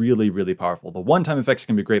actually really, really powerful. The one-time effects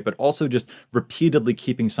can be great, but also just repeatedly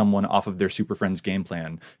keeping someone off of their Super Friends game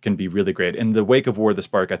plan can be really great. In the wake of War of the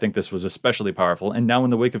Spark, I think this was especially powerful. And now in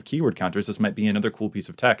the wake of keyword counters, this might be another cool piece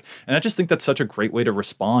of tech. And I just think that's such a great way to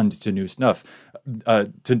respond to new stuff,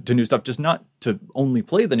 just not to only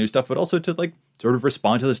play the new stuff, but also to like sort of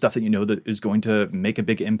respond to the stuff that you know that is going to make a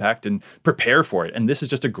big impact and prepare for it. And this is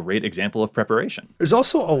just a great example of preparation. There's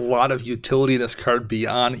also a lot of utility in this card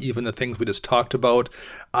beyond even the things we just talked about.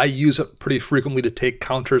 I use it pretty frequently to take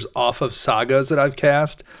counters off of sagas that I've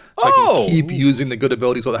cast, so I can keep using the good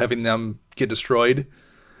abilities without having them get destroyed.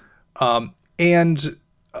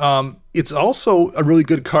 It's also a really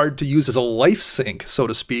good card to use as a life sink, so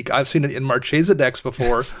to speak. I've seen it in Marchesa decks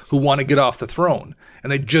before who want to get off the throne,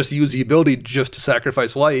 and they just use the ability just to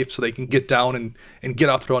sacrifice life so they can get down and get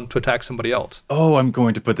off the throne to attack somebody else. Oh, I'm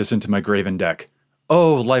going to put this into my Graven deck.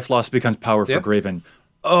 Oh, life loss becomes power for Graven.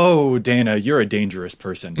 Oh, Dana, you're a dangerous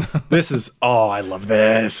person. This is, I love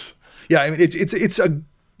this. Yeah, I mean,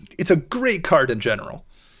 it's a great card in general.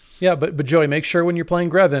 Yeah, but Joey, make sure when you're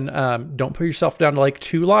playing Greven, don't put yourself down to like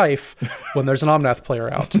 2 life when there's an Omnath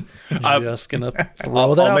player out. Just gonna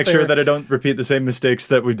throw that out. I'll make there. sure that I don't repeat the same mistakes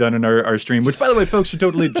that we've done in our stream, which, by the way, folks should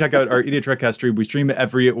totally check out our EDH Recast stream. We stream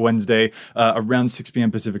every Wednesday around 6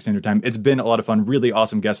 p.m. Pacific Standard Time. It's been a lot of fun. Really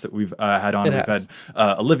awesome guests that we've had on. We've had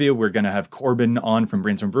Olivia. We're going to have Corbin on from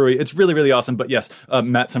Brainstorm Brewery. It's really, really awesome. But yes,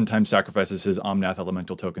 Matt sometimes sacrifices his Omnath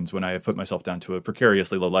elemental tokens when I have put myself down to a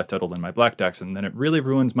precariously low life total in my black decks, and then it really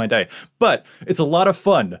ruins my day. But it's a lot of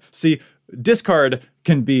fun. See, discard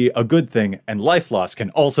can be a good thing, and life loss can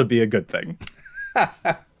also be a good thing.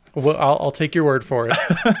 Well, I'll take your word for it.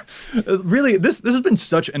 Really, this has been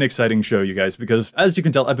such an exciting show, you guys, because as you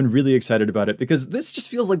can tell, I've been really excited about it because this just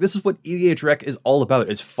feels like this is what EDH Rec is all about,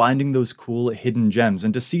 is finding those cool hidden gems.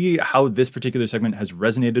 And to see how this particular segment has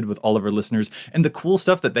resonated with all of our listeners and the cool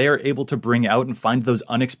stuff that they are able to bring out and find those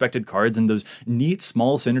unexpected cards and those neat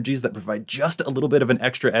small synergies that provide just a little bit of an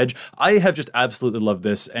extra edge. I have just absolutely loved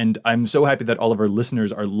this, and I'm so happy that all of our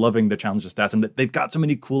listeners are loving the Challenge of Stats and that they've got so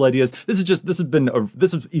many cool ideas. This is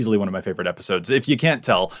easily one of my favorite episodes. If you can't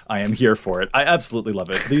tell, I am here for it. I absolutely love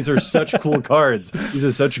it. These are such cool cards. These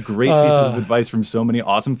are such great pieces of advice from so many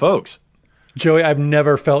awesome folks. Joey, I've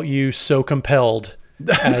never felt you so compelled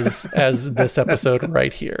as this episode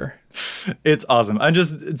right here. It's awesome. I'm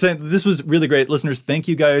just saying this was really great. Listeners, thank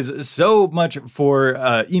you guys so much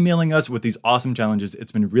for emailing us with these awesome challenges.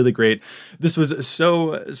 It's been really great. This was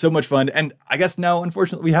so much fun. And I guess now,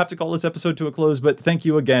 unfortunately, we have to call this episode to a close, but thank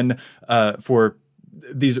you again for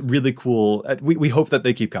these really cool, we hope that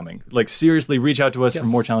they keep coming. Like, seriously, reach out to us for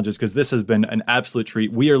more challenges, because this has been an absolute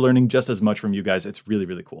treat. We are learning just as much from you guys. It's really,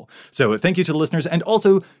 really cool. So thank you to the listeners, and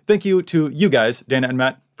also thank you to you guys, Dana and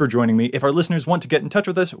Matt, for joining me. If our listeners want to get in touch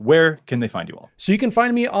with us, where can they find you all? So you can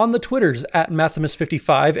find me on the Twitters at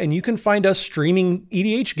Mathimus55, and you can find us streaming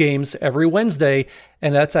EDH games every Wednesday,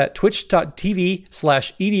 and that's at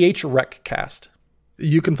twitch.tv/EDHRecast.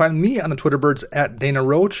 You can find me on the Twitter birds at Dana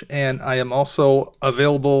Roach, and I am also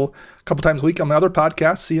available a couple times a week on my other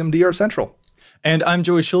podcast, CMDR Central. And I'm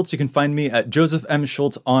Joey Schultz. You can find me at Joseph M.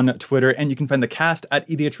 Schultz on Twitter, and you can find the cast at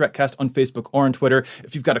EDH Recast on Facebook or on Twitter.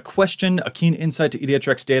 If you've got a question, a keen insight to EDH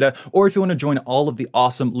Rec's data, or if you want to join all of the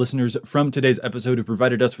awesome listeners from today's episode who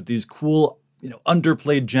provided us with these cool,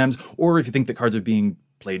 underplayed gems, or if you think that cards are being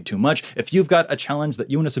played too much, if you've got a challenge that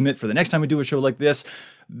you want to submit for the next time we do a show like this,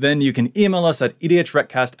 then you can email us at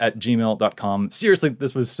edhrecast@gmail.com. Seriously,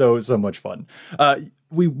 this was so much fun.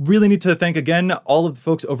 We really need to thank again all of the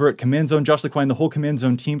folks over at Command Zone, Josh LeQuine, the whole Command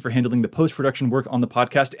Zone team, for handling the post-production work on the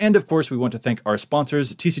podcast. And of course, we want to thank our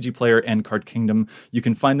sponsors, TCG Player and Card Kingdom. You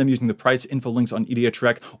can find them using the price info links on EDH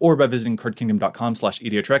Rec or by visiting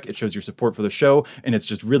cardkingdom.com/EDH Rec. It shows your support for the show, and it's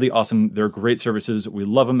just really awesome. They're great services. We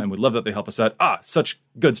love them, and we love that they help us out. Such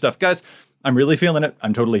good stuff. Guys, I'm really feeling it.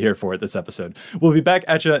 I'm totally here for it this episode. We'll be back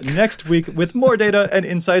at you next week with more data and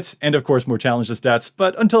insights, and of course, more Challenge the Stats.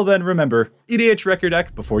 But until then, remember, EDH Wreck your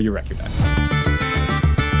deck before you wreck your deck.